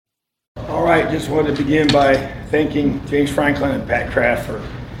right, just wanted to begin by thanking James Franklin and Pat Kraft for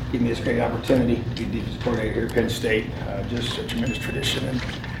giving me this great opportunity to be defensive coordinator here at Penn State. Just a tremendous tradition,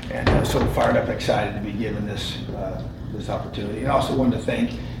 and so fired up, excited to be given this opportunity. And I also wanted to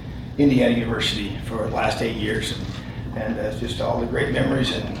thank Indiana University for the last 8 years, and just all the great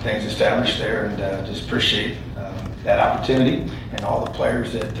memories and things established there, and just appreciate that opportunity and all the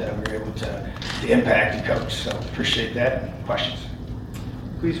players that we were able to impact and coach. So appreciate that. Questions?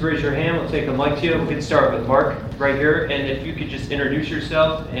 Please raise your hand. We'll take a mic to you. We can start with Mark right here, and if you could just introduce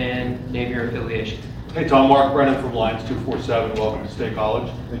yourself and name your affiliation. Hey Tom, Mark Brennan from Lions 247. Welcome to State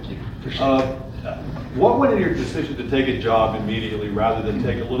College. Thank you. Appreciate it. What went into your decision to take a job immediately rather than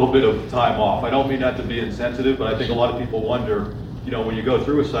take a little bit of time off? I don't mean that to be insensitive, but I think a lot of people wonder, when you go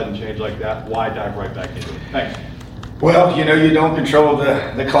through a sudden change like that, why dive right back into it? Thanks. Well, you don't control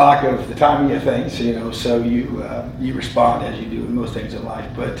the clock of the timing of things, so you respond as you do in most things in life.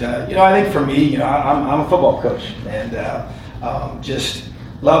 But, I think for me, I'm a football coach, and just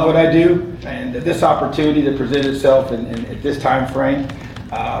love what I do. And this opportunity that presented itself at this time frame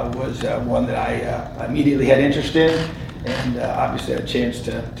was one that I immediately had interest in, and obviously had a chance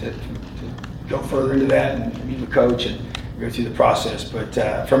to go further into that and meet with coach and go through the process.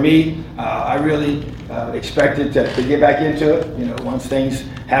 But for me, I really expected to get back into it. Once things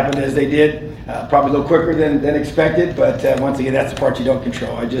happened as they did, probably a little quicker than expected. But once again, that's the part you don't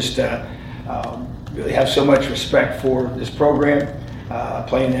control. I just really have so much respect for this program,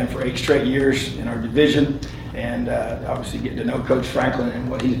 playing them for 8 straight years in our division, and obviously getting to know Coach Franklin and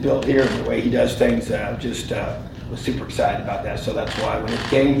what he's built here and the way he does things. Was super excited about that. So that's why when it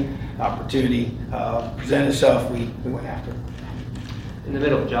came, opportunity presented itself, we went after it. In the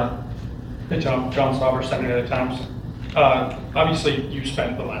middle, John. Hey Tom, John Sauber, 7 Times. Obviously, you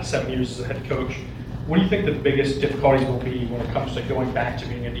spent the last 7 years as a head coach. What do you think the biggest difficulties will be when it comes to going back to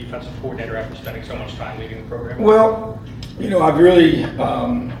being a defensive coordinator after spending so much time leading the program? Well, I've really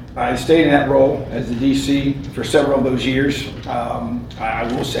I stayed in that role as the DC for several of those years. I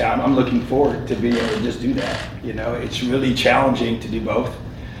will say I'm looking forward to being able to just do that. It's really challenging to do both.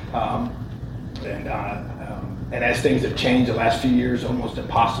 And as things have changed the last few years, almost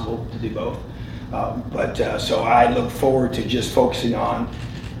impossible to do both. So I look forward to just focusing on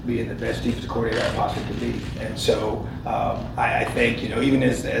being the best defensive coordinator I possibly could be. And so I think, even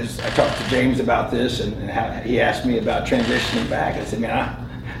as I talked to James about this and how he asked me about transitioning back, I said, man,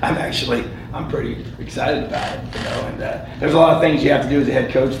 I'm pretty excited about it, and there's a lot of things you have to do as a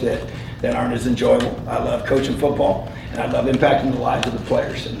head coach that aren't as enjoyable. I love coaching football, and I love impacting the lives of the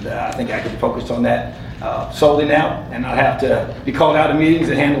players, and I think I can focus on that solely now and not have to be called out of meetings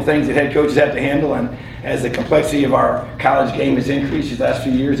and handle things that head coaches have to handle. And as the complexity of our college game has increased these last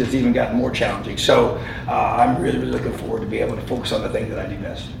few years, it's even gotten more challenging. So I'm really, really looking forward to be able to focus on the things that I do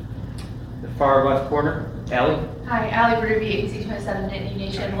best. The far left corner, Allie. Hi, Allie Ruby, ABC27 Nittany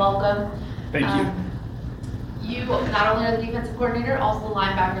Nation. Welcome. Thank you. You not only are the defensive coordinator, also the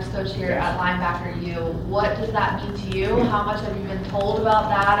linebackers coach here at Linebacker U. What does that mean to you? How much have you been told about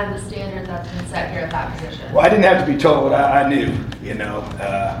that and the standards that's been set here at that position? Well, I didn't have to be told. I knew.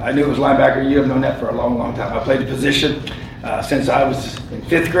 I knew it was Linebacker U. I've known that for a long, long time. I played the position since I was in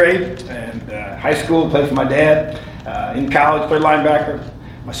 5th grade and high school. Played for my dad. In college, played linebacker.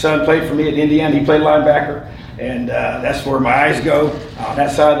 My son played for me at Indiana. He played linebacker, and that's where my eyes go on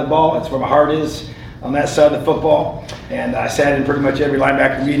that side of the ball. That's where my heart is, on that side of the football. And I sat in pretty much every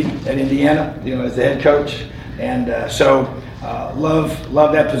linebacker meeting at Indiana, as the head coach. And so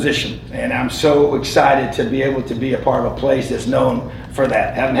love that position. And I'm so excited to be able to be a part of a place that's known for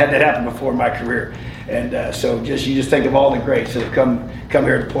that. Haven't had that happen before in my career. And so you just think of all the greats that have come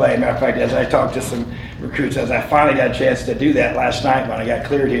here to play. Matter of fact, as I talked to some recruits, as I finally got a chance to do that last night when I got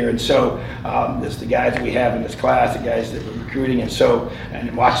cleared here. And so it's the guys that we have in this class, the guys that we're recruiting.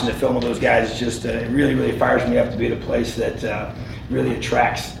 And watching the film of those guys, just it really, really fires me up to be at a place that really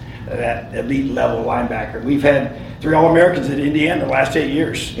attracts that elite level linebacker. We've had 3 All-Americans at Indiana the last 8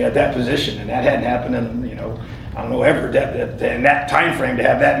 years at that position, and that hadn't happened in, I don't know, ever in that time frame to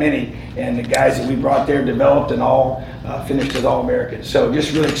have that many. And the guys that we brought there developed and all finished as All-Americans. So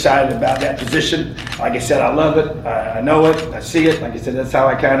just really excited about that position. Like I said, I love it. I know it. I see it. Like I said, that's how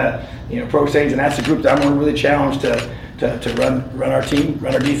I kind of approach things. And that's the group that I'm really challenged to run our team,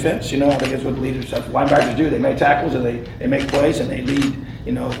 run our defense. I think that's what linebackers do. They make tackles and they make plays and they lead,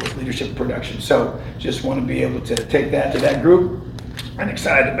 with leadership and production. So just want to be able to take that to that group. I'm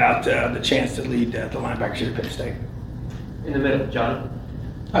excited about the chance to lead the linebackers here at Penn State. In the middle, John.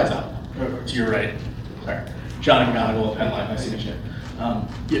 Hi, Tom. To your right. Sorry. John McGonigal, Penn Life. Nice to meet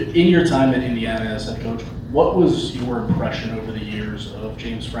you. In your time at Indiana as head coach, What was your impression over the years of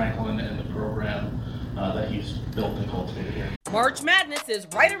James Franklin and the program that he's built and cultivated here? March Madness is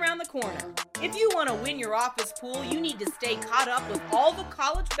right around the corner. If you want to win your office pool, you need to stay caught up with all the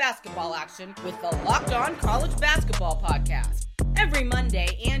college basketball action with the Locked On College Basketball Podcast. Every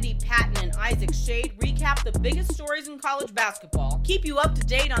Monday, Andy Patton and Isaac Shade recap the biggest stories in college basketball, keep you up to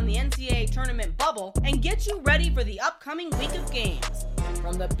date on the NCAA tournament bubble, and get you ready for the upcoming week of games.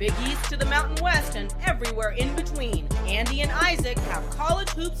 From the Big East to the Mountain West and everywhere in between, Andy and Isaac have college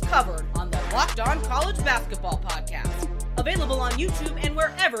hoops covered on the Locked On College Basketball Podcast. Available on YouTube and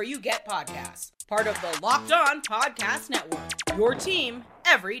wherever you get podcasts. Part of the Locked On Podcast Network. Your team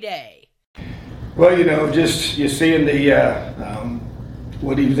every day. Well, just you're seeing the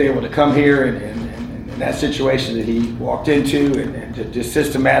what he was able to come here and that situation that he walked into and to just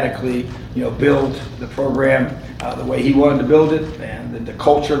systematically, build the program the way he wanted to build it and the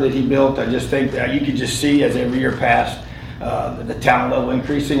culture that he built. I just think that you could just see as every year passed the talent level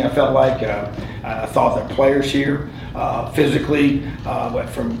increasing. I felt like I thought the players here physically, but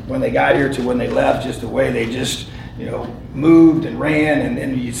from when they got here to when they left, just the way they just moved and ran, and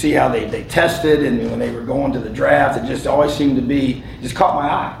then you see how they tested, and when they were going to the draft, it just always seemed to be, just caught my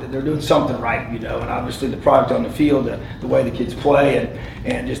eye that they're doing something right, and obviously the product on the field, the way the kids play,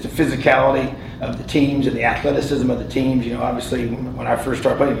 and just the physicality of the teams and the athleticism of the teams. Obviously when I first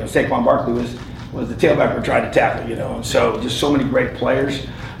started playing, Saquon Barkley was the tailback we're trying to tackle, and so just so many great players.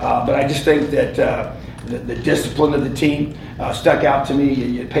 But I just think that the discipline of the team stuck out to me.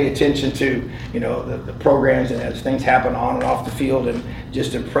 You pay attention to, the programs and as things happen on and off the field, and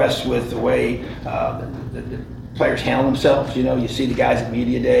just impressed with the way the players handle themselves. You see the guys at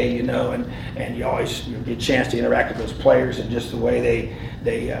media day, and you always get a chance to interact with those players, and just the way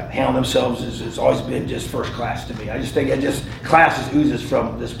they handle themselves has always been just first class to me. I just think class oozes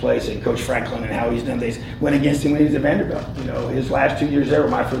from this place, and Coach Franklin and how he's done things. Went against him when he was at Vanderbilt. His last 2 years there were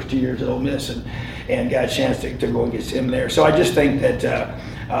my first 2 years at Ole Miss, and got a chance to go against him there. So I just think that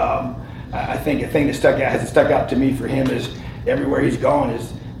I think a thing that stuck out to me for him is everywhere he's gone,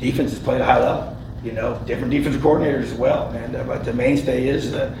 his defense has played a high level. Different defensive coordinators as well, but the mainstay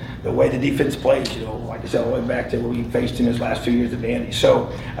is the way the defense plays. Like I said, all the way back to when we faced him his last 2 years at Vandy.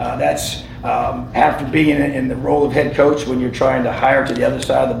 So that's after being in the role of head coach, when you're trying to hire to the other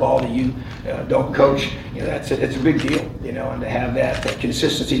side of the ball that you don't coach. It's a big deal. And to have that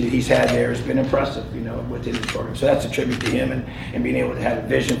consistency that he's had there has been impressive. Within his program. So that's a tribute to him and being able to have a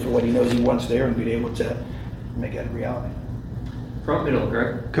vision for what he knows he wants there and being able to make that a reality. Front middle,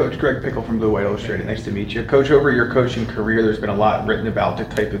 Greg. Coach Greg Pickle from Blue White Illustrated. Nice to meet you. Coach, over your coaching career, there's been a lot written about the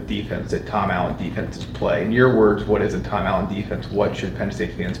type of defense that Tom Allen defenses play. In your words, what is a Tom Allen defense? What should Penn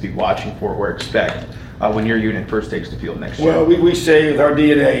State fans be watching for or expect when your unit first takes the field next year? Well, we say with our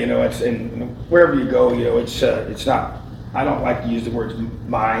DNA, it's and wherever you go, it's not. I don't like to use the words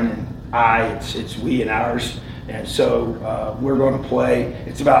mine and I. It's we and ours. And so we're going to play.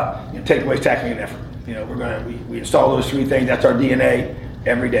 It's about takeaways, tackling, and effort. We install those three things. That's our DNA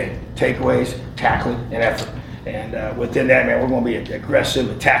every day: takeaways, tackling, and effort. And within that, man, we're going to be aggressive,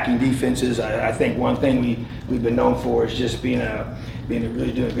 attacking defenses. I think one thing we've been known for is just being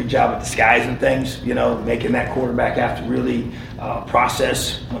really doing a good job at disguising things. Making that quarterback have to really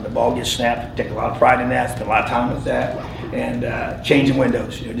process when the ball gets snapped. Take a lot of pride in that. Spend a lot of time with that. And changing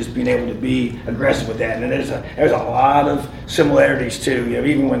windows. Just being able to be aggressive with that. And there's a lot of similarities too.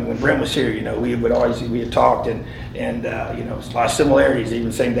 Even when Brent was here, we had talked and a lot of similarities.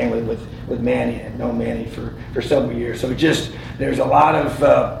 Even same thing with Manny. I've known Manny for several years. So there's a lot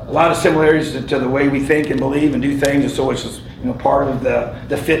of similarities to the way we think and believe and do things. And so it's just part of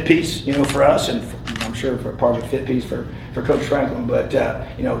the fit piece for us, and I'm sure for part of the fit piece for Coach Franklin. But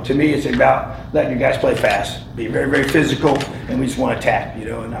to me, it's about letting your guys play fast, be very, very physical, and we just want to attack.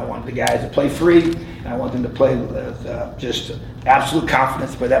 And I want the guys to play free, and I want them to play with just absolute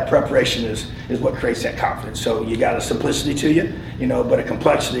confidence. But that preparation is what creates that confidence. So you got a simplicity to you, but a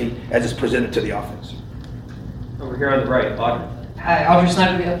complexity as it's presented to the offense. Over here on the right, Audrey. Hi, Audrey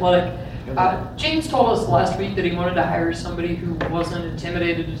Snyder, The Athletic. James told us last week that he wanted to hire somebody who wasn't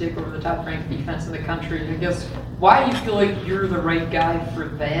intimidated to take over the top-ranked defense in the country. I guess, why do you feel like you're the right guy for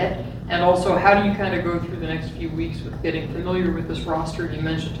that? And also, how do you kind of go through the next few weeks with getting familiar with this roster? You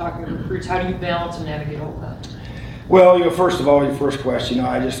mentioned talking to recruits. How do you balance and navigate all of that? Well, first of all, your first question,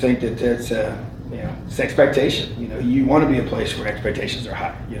 I just think that it's expectation. You want to be a place where expectations are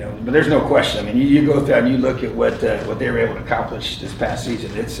high. But there's no question. I mean, you go through and you look at what they were able to accomplish this past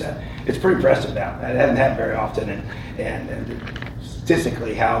season. It's pretty impressive now. That hasn't happened very often, and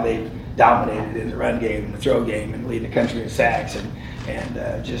statistically how they've dominated in the run game and the throw game and leading the country in sacks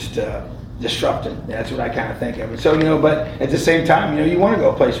and just disrupting. That's what I kind of think of it. So, but at the same time, you want to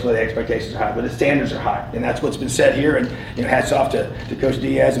go a place where the expectations are high, but the standards are high. And that's what's been said here. And, hats off to Coach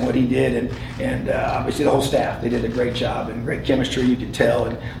Diaz and what he did. And obviously the whole staff. They did a great job and great chemistry, you could tell,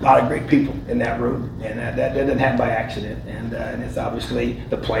 and a lot of great people in that room. And that didn't happen by accident. And it's obviously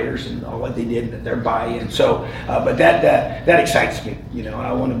the players and all what they did and their buy-in. So, but that excites me.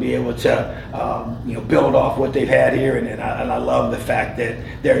 I want to be able to, build off what they've had here. And I love the fact that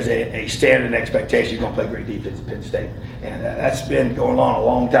there's a standard expectation you're going to play great defense at Penn State, and that's been going on a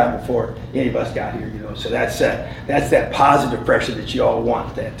long time before any of us got here. So that's that positive pressure that you all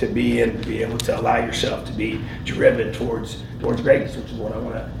want, that to be in, to be able to allow yourself to be driven towards greatness, which is what I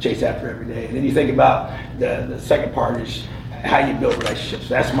want to chase after every day. And then you think about the second part is how you build relationships.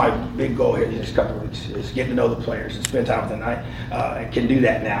 That's my big goal here these couple of weeks, is getting to know the players and spend time with them. I can do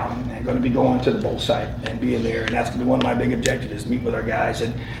that now. I'm going to be going to the bowl site and being there, and that's going to be one of my big objectives, is meet with our guys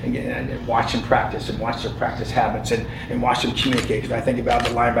and watch them practice and watch their practice habits and watch them communicate. Because I think about the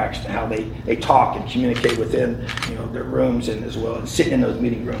linebackers and how they talk and communicate within their rooms, and as well as sit in those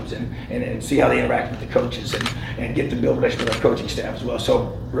meeting rooms and see how they interact with the coaches and get to build relationship with our coaching staff as well.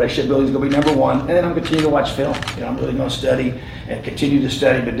 So relationship building is going to be number one, and then I'm continuing to watch film. I'm really going to study and continue to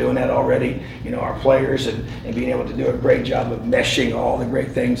study, been doing that already, our players and being able to do a great job of meshing all the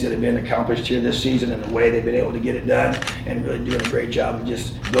great things that have been accomplished here this season and the way they've been able to get it done, and really doing a great job of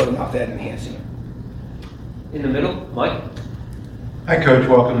just building off that and enhancing it. In the middle, Mike. Hi, Coach.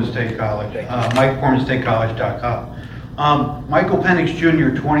 Welcome to State College. Mike Foreman, StateCollege.com. Michael Penix Jr.,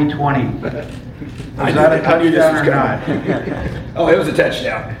 2020. Was that a touchdown or not? Oh, it was a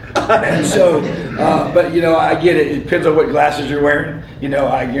touchdown. And so, but I get it. It depends on what glasses you're wearing.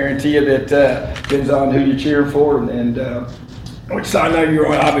 I guarantee you that depends on who you're cheering for and which side you're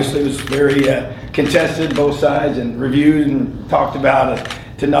on. Obviously, it was very contested, both sides, and reviewed and talked about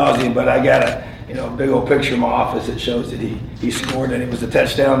to nauseam. But I got a big old picture in my office that shows that he scored, and it was a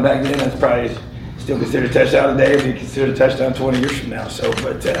touchdown back then. That's probably still considered a touchdown today, if you consider a touchdown 20 years from now. So,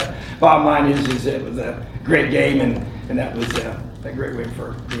 but bottom line is it was a great game, and that was a great win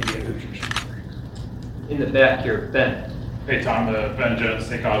for the Indiana Hoosiers. In the back here, Ben. Hey Tom, Ben Jones,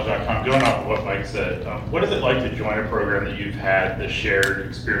 StateCollege.com. Going off of what Mike said, what is it like to join a program that you've had the shared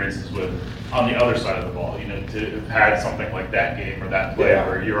experiences with on the other side of the ball? To have had something like that game or that play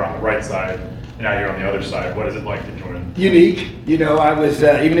where you're on the right side and now you're on the other side. What is it like to join? Unique. I was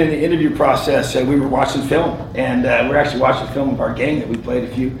even in the interview process. We were watching film, and we're actually watching film of our game that we played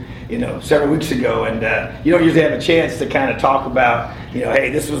several weeks ago. And you don't usually have a chance to kind of talk about,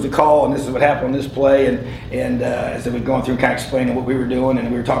 hey, this was the call and this is what happened on this play. And as they were going through, kind of explaining what we were doing,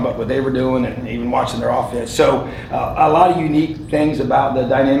 and we were talking about what they were doing, and even watching their offense. So a lot of unique things about the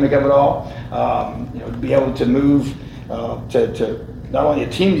dynamic of it all. To be able to move to not only a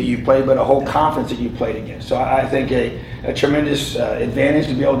team that you played, but a whole conference that you played against. So I think a tremendous advantage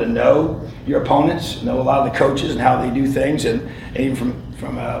to be able to know your opponents, know a lot of the coaches and how they do things, and even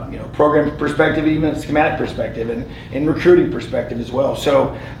from a program perspective, even a schematic perspective, and recruiting perspective as well.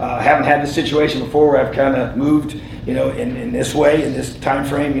 So haven't had this situation before where I've kind of moved, in this way, in this time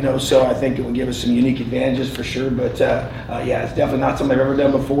frame, so I think it will give us some unique advantages for sure. But it's definitely not something I've ever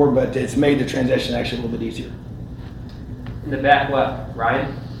done before, but it's made the transition actually a little bit easier. In the back left,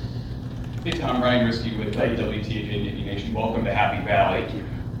 Ryan. Hey Tom, Ryan Risky with WTAJ Navy Nation. Welcome to Happy Valley. Thank you.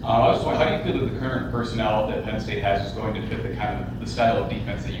 I was wondering, how do you feel that the current personnel that Penn State has is going to fit the style of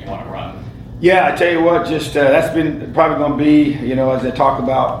defense that you want to run? Yeah, I tell you what, just that's been probably going to be, as they talk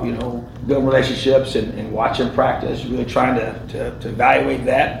about, building relationships and watching practice, really trying to evaluate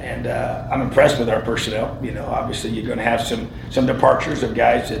that. And I'm impressed with our personnel. Obviously you're going to have some departures of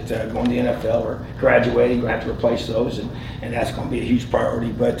guys that go into the NFL or graduating, you're going to have to replace those, and that's going to be a huge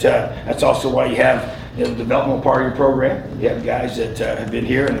priority. But that's also why you have the developmental part of your program. You have guys that have been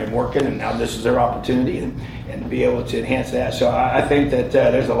here and been working, and now this is their opportunity, and be able to enhance that. So I think that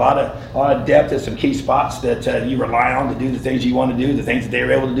there's a lot of depth at some key spots that you rely on to do the things you want to do, the things that they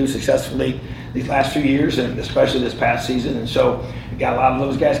were able to do successfully these last few years, and especially this past season. And so you got a lot of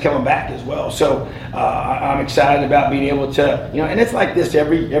those guys coming back as well. So I'm excited about being able to, and it's like this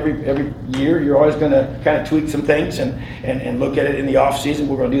every year. You're always going to kind of tweak some things and look at it in the off season.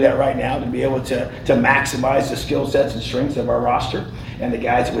 We're going to do that right now to be able to maximize the skill sets and strengths of our roster and the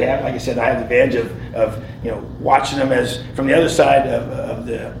guys that we have. Like I said, I have the advantage of watching them as from the other side of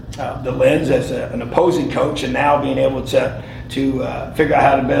the lens as an opposing coach, and now being able to figure out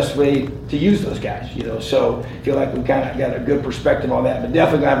how the best way to use those guys. So I feel like we kind of got a good perspective on that, but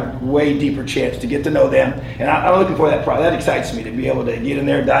definitely gonna have a way deeper chance to get to know them. And I'm looking for that. That excites me, to be able to get in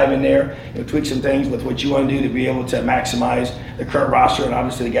there, dive in there, tweak some things with what you want to do to be able to maximize the current roster, and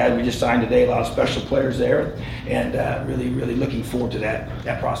obviously the guys we just signed today, a lot of special players there, and really, really looking forward to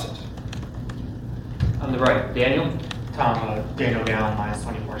that process. On the right, Daniel? Tom, Daniel Gallen, Minus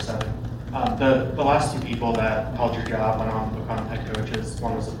 24/7. The last two people that held your job went on to become head coaches.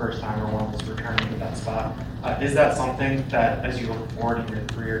 One was the first timer, one was returning to that spot. Is that something that, as you look forward in your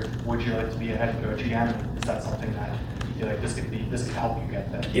career, would you like to be a head coach again? Is that something that you feel like this could help you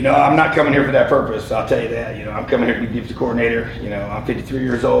get there? You know, I'm not coming here for that purpose. I'll tell you that. You know, I'm coming here to be defensive coordinator. You know, I'm 53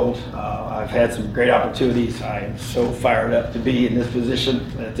 years old. I've had some great opportunities. I am so fired up to be in this position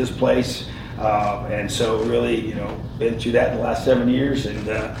at this place. And so really, you know, been through that in the last 7 years, and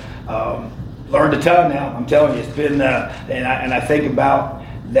learned a ton now. I'm telling you, it's been, and I think about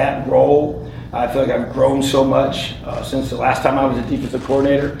that role. I feel like I've grown so much since the last time I was a defensive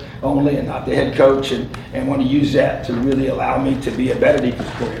coordinator only, and not the head coach, and want to use that to really allow me to be a better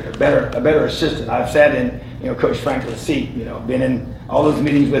defensive coordinator, a better assistant. I've sat in, you know, Coach Franklin's seat, you know, been in all those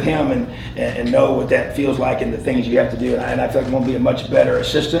meetings with him, and know what that feels like and the things you have to do. And I feel like I'm going to be a much better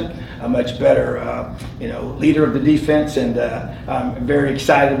assistant, a much better, you know, leader of the defense, and I'm very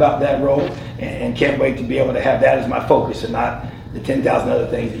excited about that role, and can't wait to be able to have that as my focus and not the 10,000 other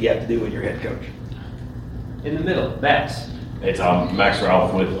things that you have to do when you're head coach. In the middle, Max. It's Max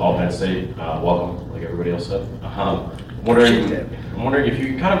Ralph with All Penn State. Welcome, like everybody else said. I'm wondering if you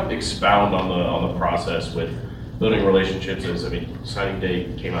can kind of expound on the process with building relationships. As I mean, signing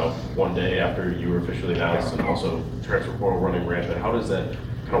day came out one day after you were officially announced, and also transfer portal running rampant. How does that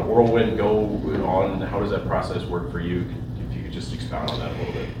kind of whirlwind go on? How does that process work for you? If you could just expound on that a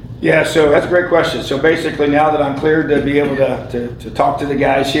little bit. Yeah, so that's a great question. So basically, now that I'm cleared to be able to talk to the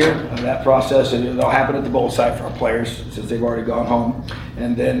guys here, that process, and it'll happen at the bowl site for our players since they've already gone home.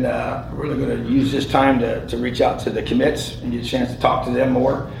 And then we're really going to use this time to reach out to the commits and get a chance to talk to them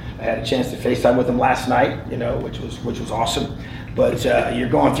more. I had a chance to FaceTime with them last night, you know, which was awesome. But you're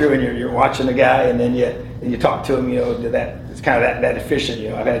going through and you're watching the guy, and then you talk to him, you know, that it's kind of that efficient. You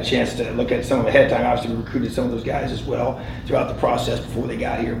know, I've had a chance to look at some of them ahead of time. Obviously, we recruited some of those guys as well throughout the process before they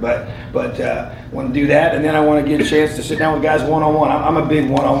got here. But want to do that, and then I want to get a chance to sit down with guys one-on-one. I'm a big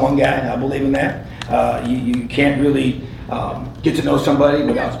one-on-one guy. I believe in that. You can't really get to know somebody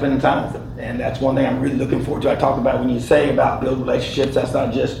without spending time with them, and that's one thing I'm really looking forward to. I talk about when you say about build relationships, that's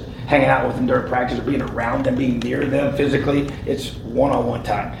not just hanging out with them during practice or being around them, being near them physically. It's one-on-one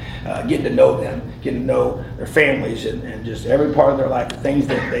time, getting to know them, getting to know their families, and just every part of their life, the things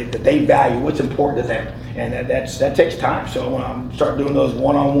that they value, what's important to them, and that takes time. So when I start doing those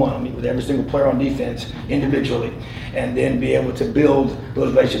one-on-one, I meet with every single player on defense individually, and then be able to build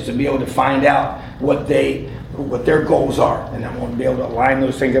those relationships and be able to find out what their goals are, and I want to be able to align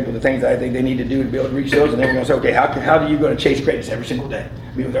those things up with the things that I think they need to do to be able to reach those. And then we're going to say, okay, how are you going to chase greatness every single day?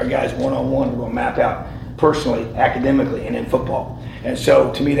 Meet with our guys one-on-one. We're going to map out personally, academically, and in football. And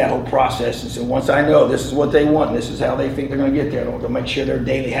so to me, that whole process, and so once I know this is what they want, this is how they think they're going to get there, they'll make sure their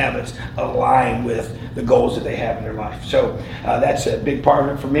daily habits align with the goals that they have in their life. So that's a big part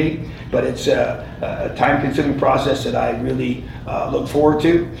of it for me, but it's a time-consuming process that I really look forward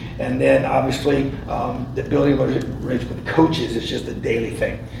to. And then obviously the building relationships with the coaches is just a daily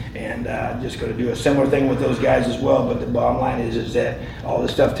thing. And I'm just going to do a similar thing with those guys as well. But the bottom line is that all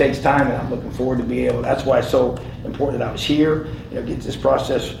this stuff takes time, and I'm looking forward to being able. That's why it's so important that I was here. You know, get this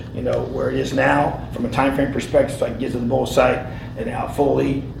process, you know, where it is now from a time frame perspective, so I can get to the bowl site and now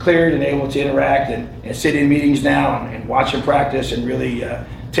fully cleared and able to interact and sit in meetings now and watch them practice and really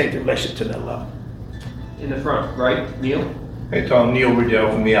take the relationship to that level. In the front, right, Neil? Hey Tom, Neil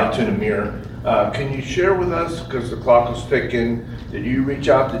Riddell from the Altoona Mirror. Can you share with us, because the clock is ticking, did you reach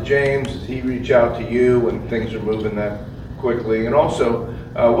out to James? Did he reach out to you when things are moving that quickly? And also,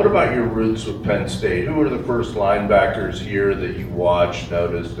 what about your roots with Penn State? Who were the first linebackers here that you watched,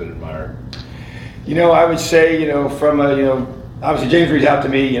 noticed, and admired? You know, I would say, you know, from a, you know, obviously James reached out to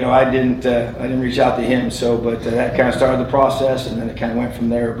me. You know, I didn't reach out to him. So, but that kind of started the process, and then it kind of went from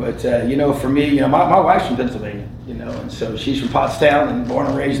there. But you know, for me, you know, my wife's from Pennsylvania. You know, and so she's from Pottstown and born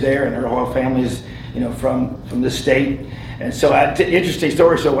and raised there, and her whole family is, you know, from this state. And so, interesting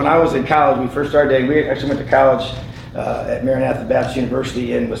story. So when I was in college, we first started dating. We actually went to college at Maranatha Baptist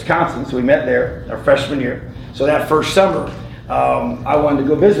University in Wisconsin. So we met there our freshman year. So that first summer, I wanted to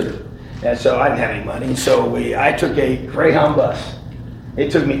go visit her. And so I didn't have any money. So I took a Greyhound bus.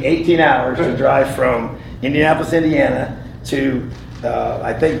 It took me 18 hours to drive from Indianapolis, Indiana to,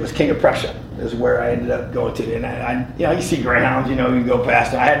 I think it was King of Prussia is where I ended up going to. And I you know, you see Greyhounds, you know, you go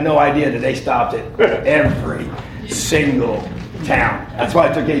past. And I had no idea that they stopped at every single town. That's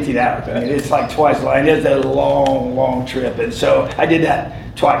why it took 18 hours. I mean, it's like twice. And it's a long, long trip. And so I did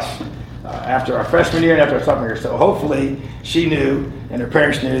that twice. after our freshman year and after our sophomore year. So hopefully she knew and her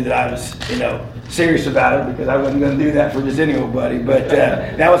parents knew that I was, serious about it, because I wasn't going to do that for just any old buddy. But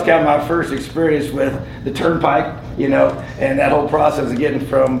that was kind of my first experience with the turnpike, and that whole process of getting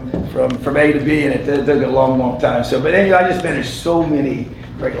from A to B, and it took a long, long time. So, but anyway, I just finished so many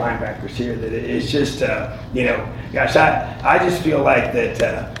great linebackers here that it's just, gosh, I just feel like that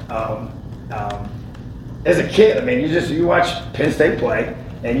as a kid, you watch Penn State play,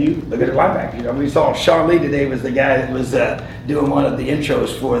 and you look at the linebackers. We saw Sean Lee today was the guy that was doing one of the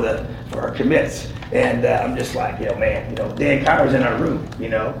intros for our commits. And I'm just like, man, Dan Kyler's in our room,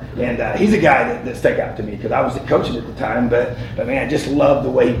 and he's a guy that stuck out to me because I was the coach at the time, but man, I just loved the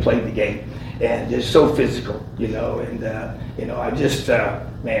way he played the game, and just so physical, and I just,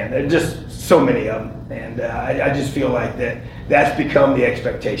 man, there's just so many of them, and I just feel like that's become the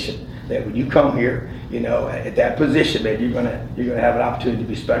expectation, that when you come here, at that position, man, you're gonna have an opportunity to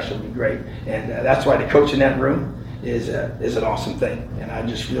be special and be great, and that's why the coach in that room is an awesome thing, and I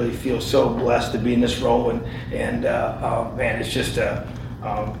just really feel so blessed to be in this role, and man, it's just to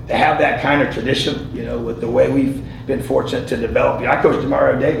have that kind of tradition, with the way we've been fortunate to develop. I coached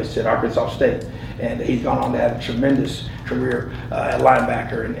Demario Davis at Arkansas State, and he's gone on to have a tremendous career at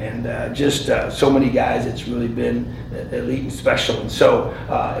linebacker, and just so many guys. It's really been elite and special, and so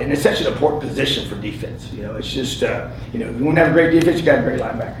and it's such an important position for defense. It's just if you want to have a great defense, you got great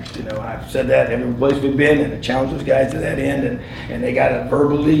linebackers. I've said that every place we've been, and the challenge those guys to that end, and they got to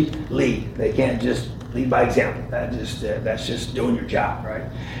verbally lead. They can't just lead by example. That's just doing your job, right?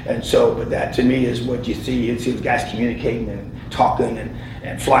 And so, but that to me is what you see. You see those guys communicating and talking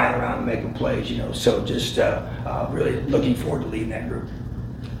and flying around and making plays. So just really looking forward to leading that group.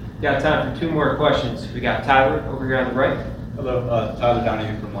 Got time for 2 more questions. We got Tyler over here on the right. Hello, Tyler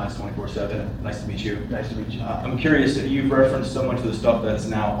Donahue from Last 24/7. Nice to meet you. Nice to meet you. I'm curious, you've referenced so much of the stuff that's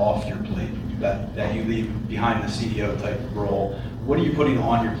now off your plate, that you leave behind the CEO type role. What are you putting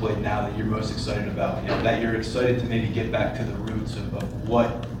on your plate now that you're most excited about? That you're excited to maybe get back to the roots of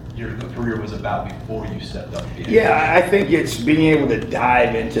what your career was about before you stepped up? Yeah, I think it's being able to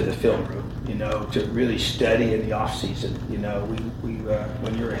dive into the film room, to really study in the off season.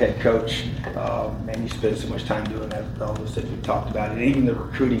 When you're a head coach, man, you spend so much time doing that, all those things we talked about, and even the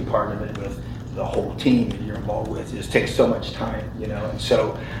recruiting part of it with the whole team that you're involved with. It just takes so much time, and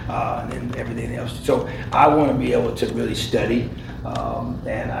so and then everything else. So I want to be able to really study,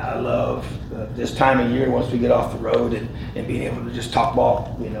 and I love this time of year once we get off the road and being able to just talk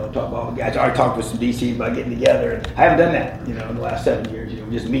ball, talk ball with guys. I already talked with some DCs about getting together, and I haven't done that, in the last 7 years.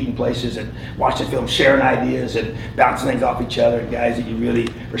 Just meeting places and watching film, sharing ideas and bouncing things off each other, and guys that you really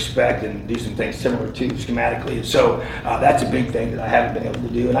respect and do some things similar to schematically. And so that's a big thing that I haven't been able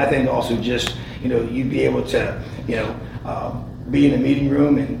to do. And I think also just, you'd be able to, be in a meeting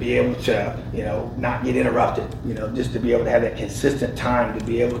room and be able to, not get interrupted, just to be able to have that consistent time to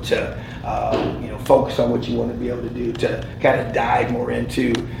be able to, focus on what you want to be able to do, to kind of dive more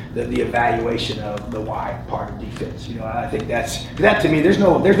into the evaluation of the why part of defense. I think that to me, there's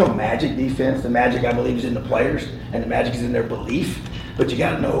no magic defense. The magic, I believe, is in the players, and the magic is in their belief, but you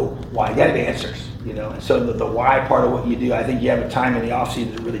got to know why. You got to have answers, and so the why part of what you do, I think you have a time in the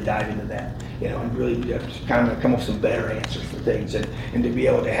offseason to really dive into that. And really kind of come up with some better answers for things, and to be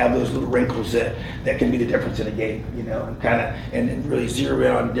able to have those little wrinkles that can be the difference in a game, and really zero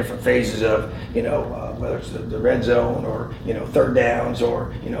in on different phases of, whether it's the red zone or, third downs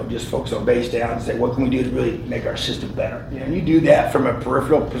or, just focus on base downs and say, what can we do to really make our system better? And you do that from a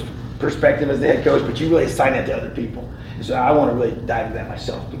peripheral perspective as the head coach, but you really assign that to other people. And so I want to really dive into that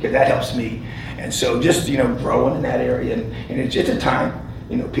myself because that helps me. And so just, growing in that area, and it's a time,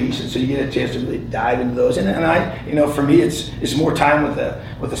 piece, and so you get a chance to really dive into those. And I, for me, it's more time with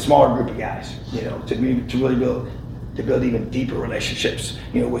a smaller group of guys, to really build even deeper relationships,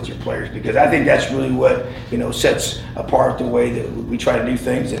 with your players, because I think that's really what, sets apart the way that we try to do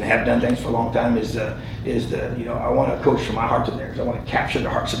things and have done things for a long time is I want to coach from my heart to theirs. I want to capture their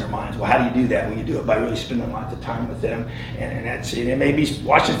hearts and their minds. Well, how do you do that? Well, you do it by really spending lots of time with them, and that's it. It may be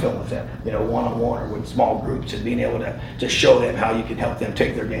watching film with them, one-on-one or with small groups, and being able to show them how you can help them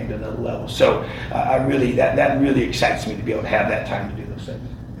take their game to another level. So that really excites me to be able to have that time to do those things.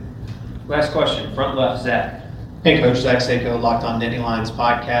 Last question, front left, Zach. Hey, Coach Zach Seiko, Locked On Nittany Lions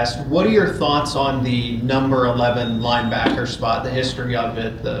podcast. What are your thoughts on the number 11 linebacker spot, the history of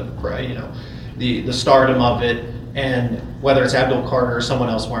it, the stardom of it, and whether it's Abdul Carter or someone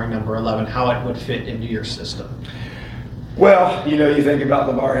else wearing number 11, how it would fit into your system? Well, you think about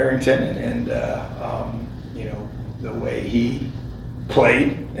LeVar Arrington and the way he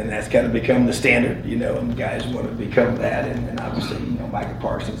played, and that's kind of become the standard, and guys want to become that. And obviously, Micah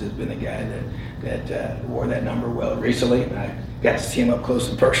Parsons has been a guy that wore that number well recently. And I got to see him up close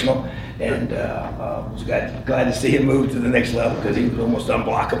and personal, and was glad to see him move to the next level because he was almost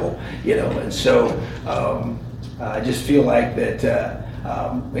unblockable, And so I just feel like that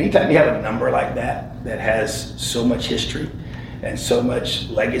anytime you have a number like that has so much history and so much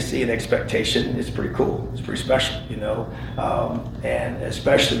legacy and expectation, it's pretty cool. It's pretty special, and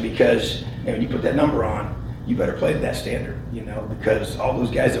especially because when you put that number on, you better play to that standard, because all those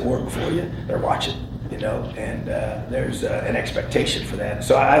guys that work before you, they're watching, and there's an expectation for that.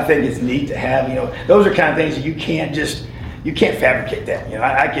 So I think it's neat to have, those are kind of things that you can't fabricate that.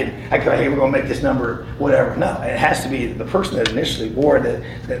 I could, hey, we're gonna make this number, whatever. No, it has to be the person that initially wore that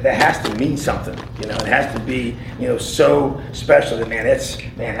has to mean something. It has to be, so special that,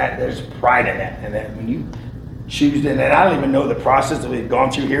 there's pride in that. And that when you choose it, and I don't even know the process that we've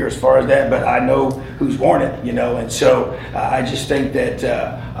gone through here as far as that, but I know who's worn it, and so I just think that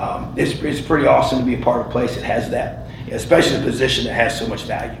it's pretty awesome to be a part of a place that has that, especially a position that has so much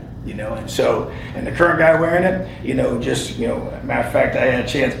value. And so, and the current guy wearing it, matter of fact, I had a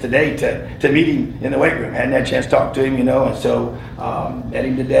chance today to meet him in the weight room. I hadn't had a chance to talk to him, and so met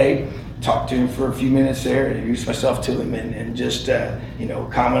him today, talked to him for a few minutes there, introduced myself to him, and just,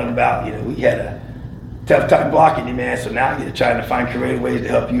 commented about, we had a tough time blocking you, man, so now you're trying to find creative ways to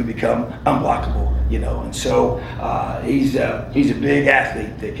help you become unblockable. And so he's a big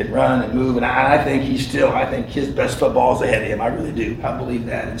athlete that can run and move, and I think I think his best football is ahead of him. I really do. I believe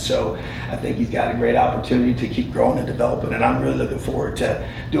that, and so I think he's got a great opportunity to keep growing and developing, and I'm really looking forward to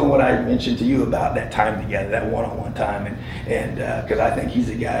doing what I mentioned to you about that time together, that one-on-one time, and because I think he's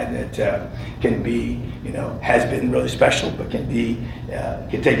a guy that can be, has been really special, but can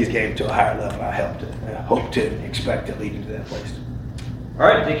take his game to a higher level. I hope to expect to lead him to that place. All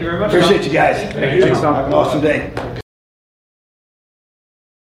right, thank you very much. Appreciate you guys. Thank you. Have an awesome day.